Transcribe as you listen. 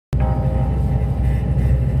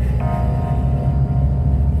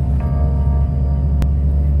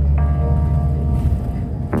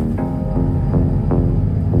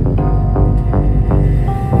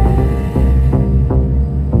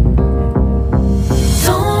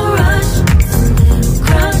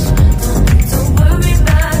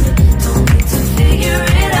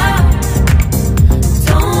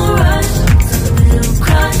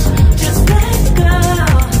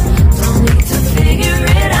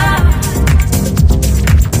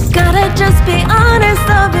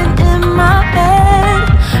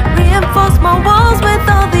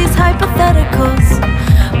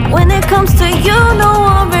you know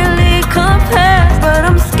one really compares, but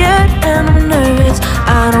I'm scared and I'm nervous.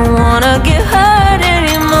 I don't wanna get hurt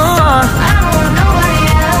anymore. I don't want nobody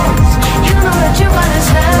else. You know that you're fine as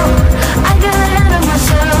hell. I got ahead of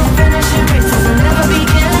myself, finishing races and never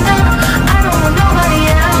begin. I don't want nobody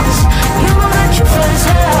else. You know that you're fine as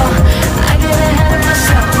hell. I get ahead of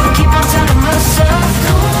myself, keep on telling myself,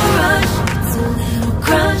 don't rush, it's a little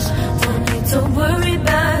crush. Don't need to worry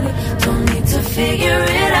about it, don't need to figure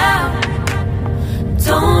it out.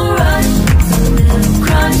 Don't rush, it's a little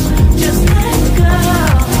crush, just let go.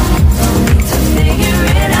 Don't need to figure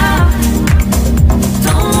it out.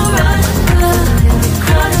 Don't rush, a little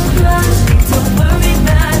crush, need to worry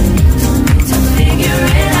about it, don't need to figure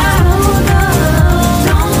it out.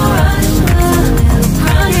 Don't rush, a little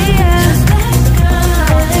crush, just let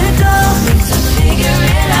go. Need to figure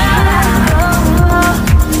it out.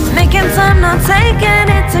 Making time, not taking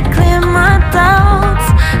it to clear my doubts.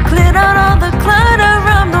 Cleared out all the clutter,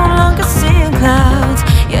 I'm no longer seeing clouds.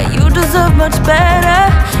 Yeah, you deserve much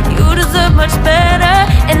better, you deserve much better,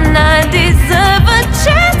 and I deserve a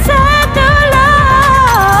chance at new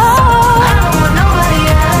love. I don't want nobody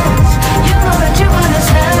else. You know that you're fine as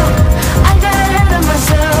hell. I got ahead of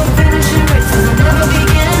myself, finishing races and never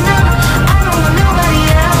begin. I don't want nobody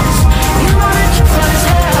else. You know that you're fine as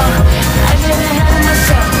hell. I get ahead of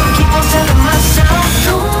myself, keep on telling myself,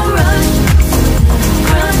 don't rush,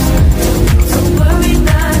 crush, don't worry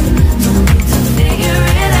about it, don't need to figure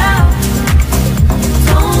it out.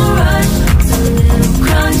 Don't rush, it's a little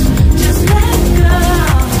crush, just let go.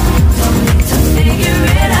 Don't need to figure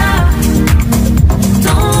it out.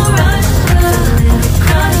 Don't rush, a little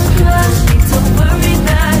crush, need to worry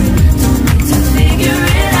about it, don't need to figure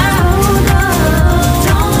it out.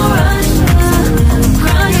 Don't rush, a little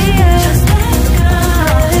crush, just let go.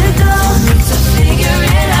 Don't need to figure it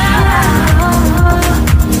out.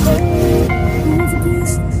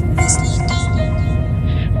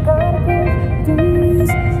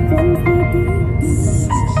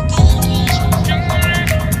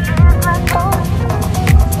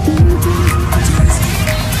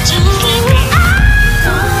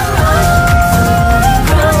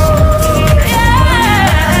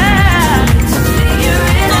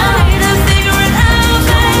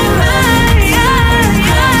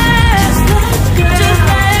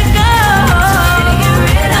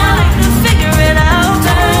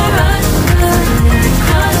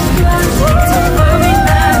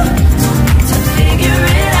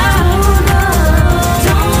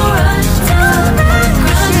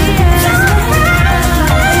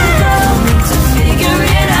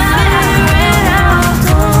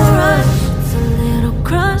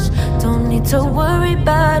 To worry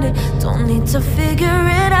about it, don't need to figure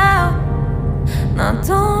it out. Now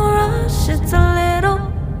don't rush, it's a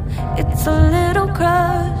little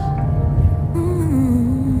crush.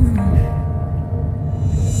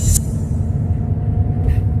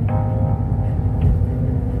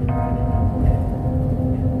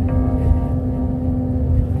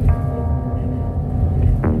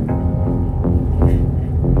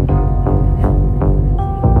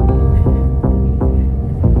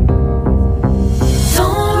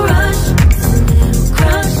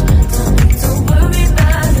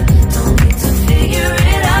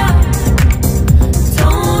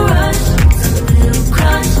 Don't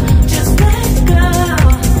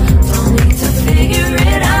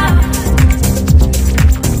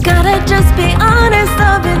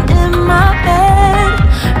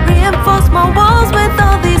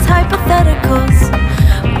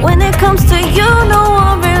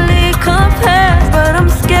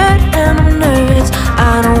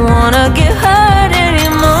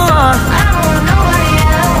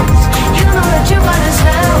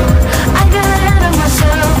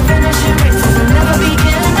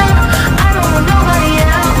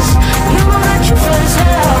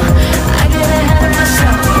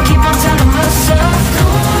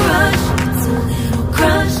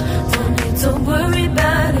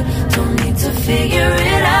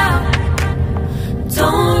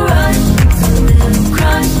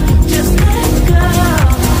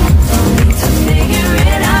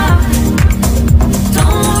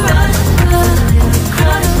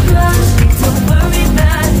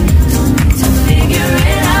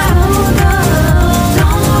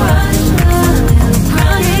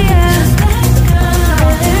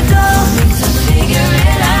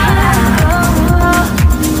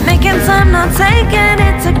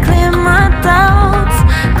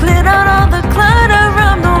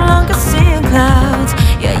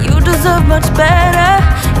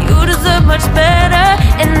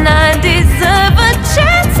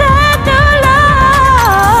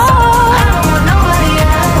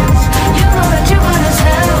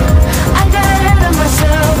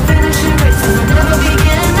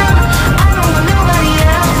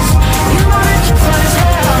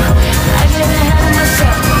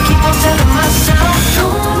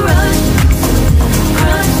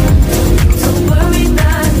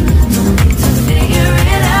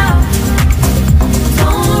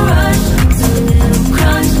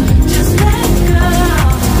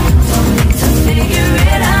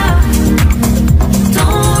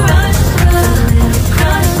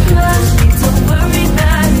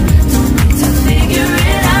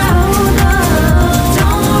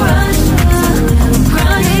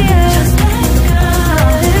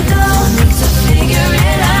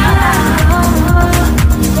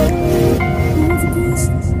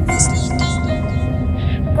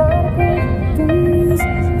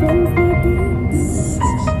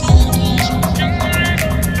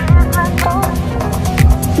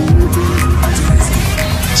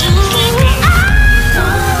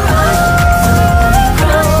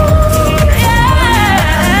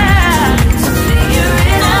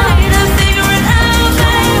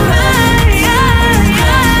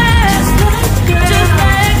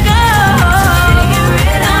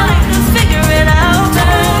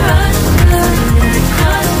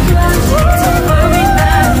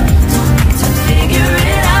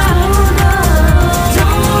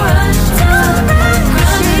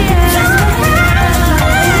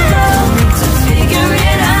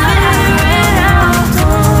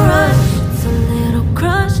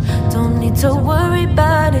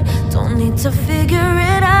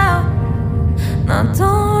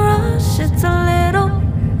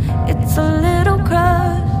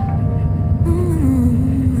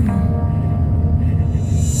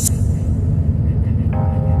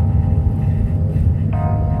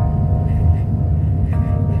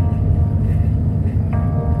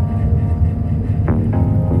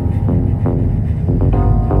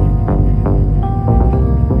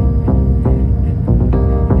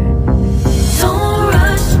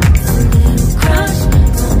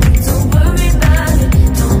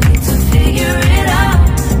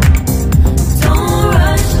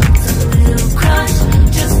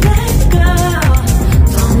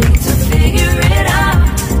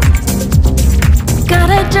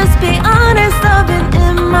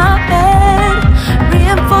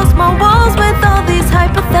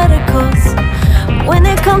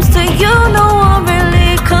comes to you, no one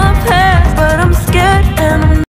really compares. But I'm scared and I'm